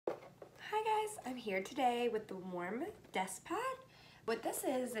Hi guys, I'm here today with the warm desk pad. What this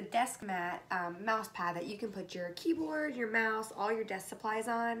is a desk mat mouse pad that you can put your keyboard, your mouse, all your desk supplies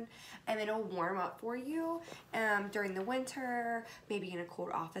on, and it'll warm up for you during the winter, maybe in a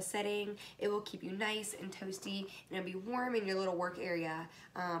cold office setting. It will keep you nice and toasty, and it'll be warm in your little work area,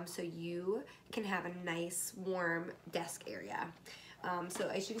 so you can have a nice warm desk area. So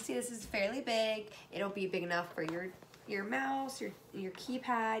as you can see, this is fairly big. It'll be big enough for your mouse, your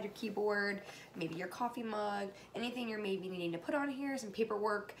keypad, your keyboard, maybe your coffee mug, anything you're maybe needing to put on here, some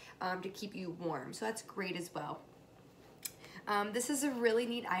paperwork to keep you warm. So that's great as well. This is a really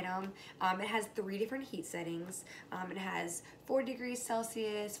neat item. It has 3 different heat settings. It has 40 degrees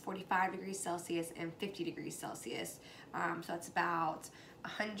Celsius, 45 degrees Celsius, and 50 degrees Celsius. So that's about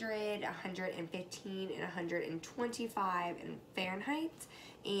 100, 115, and 125 in Fahrenheit.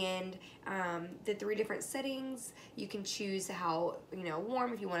 And the 3 different settings, you can choose how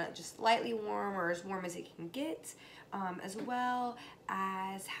warm, if you want it just lightly warm or as warm as it can get, as well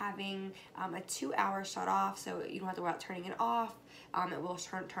as having a 2-hour shut off, so you don't have to worry about turning it off. It will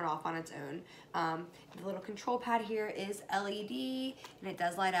turn off on its own. The little control pad here is LED, and it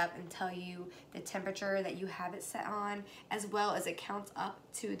does light up and tell you the temperature that you have it set on, as well as it counts up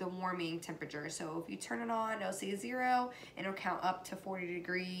to the warming temperature. So if you turn it on, it'll say 0, and it'll count up to 40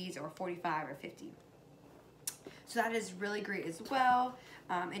 degrees or 45 or 50. So that is really great as well.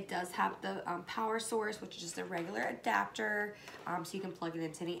 It does have the power source, which is just a regular adapter, so you can plug it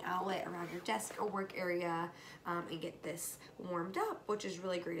into any outlet around your desk or work area and get this warmed up, which is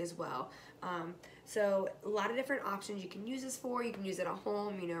really great as well. So a lot of different options you can use this for. You can use it at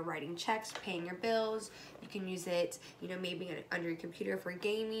home, writing checks, paying your bills. You can use it, maybe under your computer for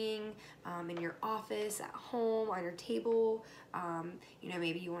gaming, in your office, at home, on your table.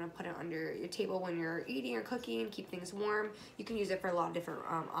 Maybe you want to put it under your table when you're eating or cooking, keep things warm. You can use it for a lot of different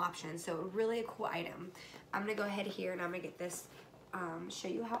options. So really a cool item. I'm gonna go ahead here and I'm gonna get this, show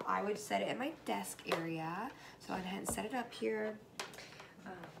you how I would set it in my desk area. So I'll go ahead and set it up here.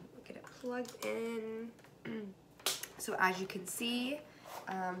 Get it plugged in. So as you can see,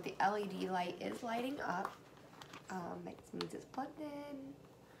 the LED light is lighting up. That means it's plugged in.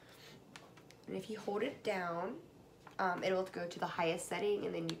 And if you hold it down, it'll go to the highest setting,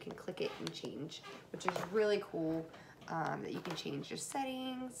 and then you can click it and change, which is really cool, that you can change your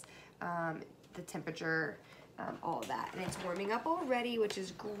settings, the temperature, all of that. And it's warming up already, which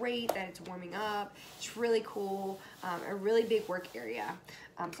is great that it's warming up. It's really cool, a really big work area.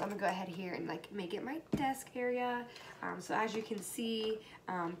 So I'm gonna go ahead here and make it my desk area. So as you can see,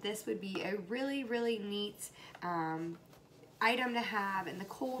 this would be a really, really neat item to have in the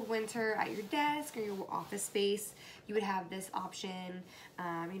cold winter at your desk or your office space. You would have this option,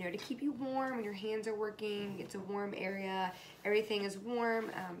 to keep you warm when your hands are working. It's a warm area. Everything is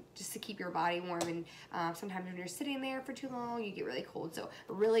warm, just to keep your body warm. And sometimes when you're sitting there for too long, you get really cold. So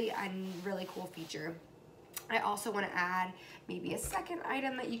really, a really cool feature. I also want to add maybe a second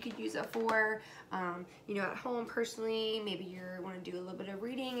item that you could use it for, at home personally. Maybe you want to do a little bit of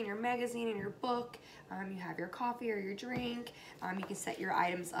reading in your magazine, in your book. You have your coffee or your drink. You can set your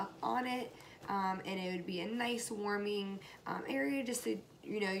items up on it, and it would be a nice warming area just to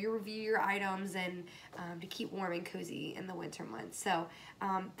you review your items and to keep warm and cozy in the winter months. So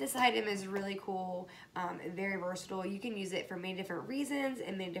this item is really cool, very versatile. You can use it for many different reasons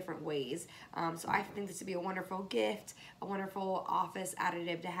and many different ways. So I think this would be a wonderful gift, a wonderful office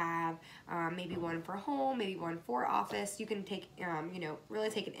additive to have, maybe one for home, maybe one for office. You can take, really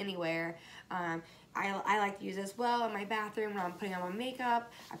take it anywhere. I like to use it as well in my bathroom when I'm putting on my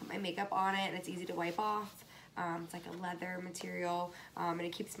makeup. I put my makeup on it and it's easy to wipe off. It's like a leather material, and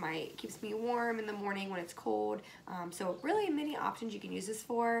it keeps me warm in the morning when it's cold. So really many options you can use this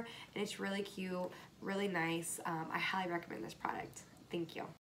for, and it's really cute, really nice. I highly recommend this product. Thank you.